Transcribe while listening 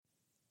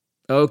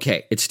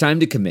Okay, it's time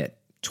to commit.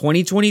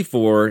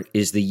 2024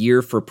 is the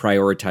year for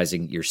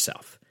prioritizing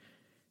yourself.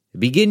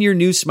 Begin your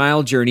new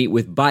smile journey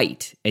with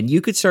Byte, and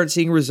you could start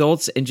seeing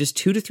results in just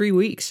 2 to 3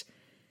 weeks.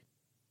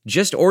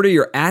 Just order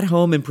your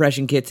at-home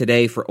impression kit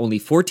today for only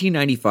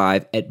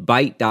 $14.95 at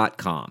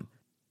Byte.com.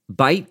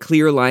 Byte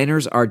clear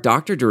liners are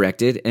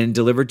doctor-directed and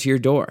delivered to your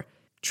door.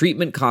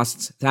 Treatment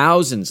costs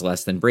thousands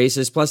less than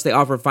braces, plus they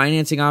offer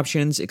financing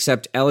options,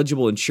 accept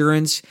eligible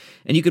insurance,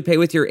 and you could pay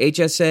with your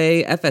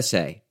HSA,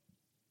 FSA.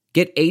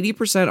 Get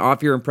 80%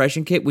 off your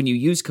impression kit when you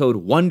use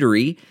code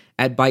WONDERY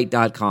at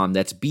Byte.com.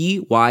 That's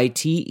BYTE.com.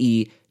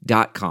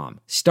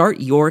 Start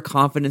your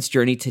confidence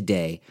journey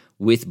today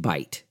with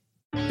Byte.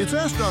 It's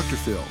Ask Dr.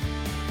 Phil.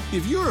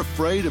 If you're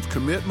afraid of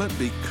commitment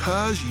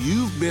because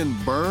you've been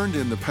burned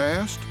in the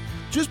past,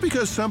 just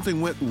because something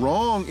went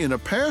wrong in a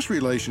past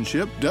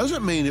relationship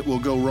doesn't mean it will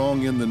go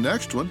wrong in the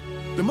next one.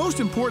 The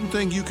most important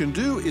thing you can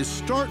do is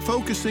start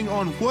focusing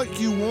on what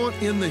you want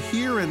in the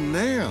here and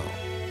now.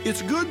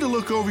 It's good to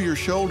look over your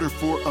shoulder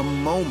for a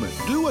moment.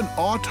 Do an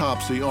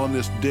autopsy on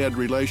this dead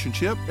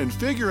relationship and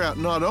figure out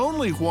not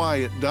only why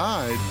it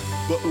died,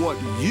 but what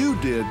you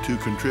did to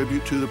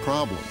contribute to the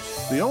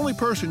problems. The only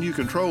person you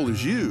control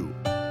is you.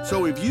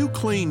 So if you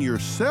clean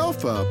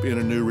yourself up in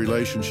a new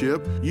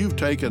relationship, you've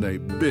taken a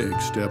big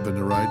step in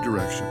the right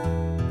direction.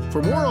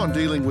 For more on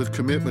dealing with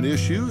commitment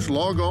issues,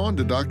 log on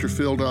to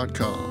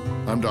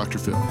drphil.com. I'm Dr.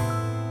 Phil.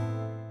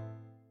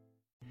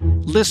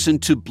 Listen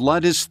to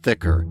Blood is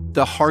Thicker,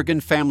 The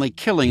Hargan Family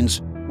Killings,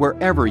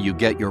 wherever you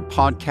get your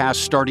podcast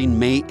starting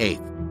May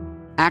 8th.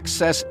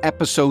 Access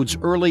episodes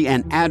early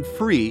and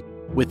ad-free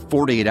with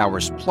 48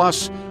 Hours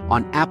Plus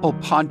on Apple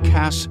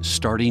Podcasts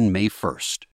starting May 1st.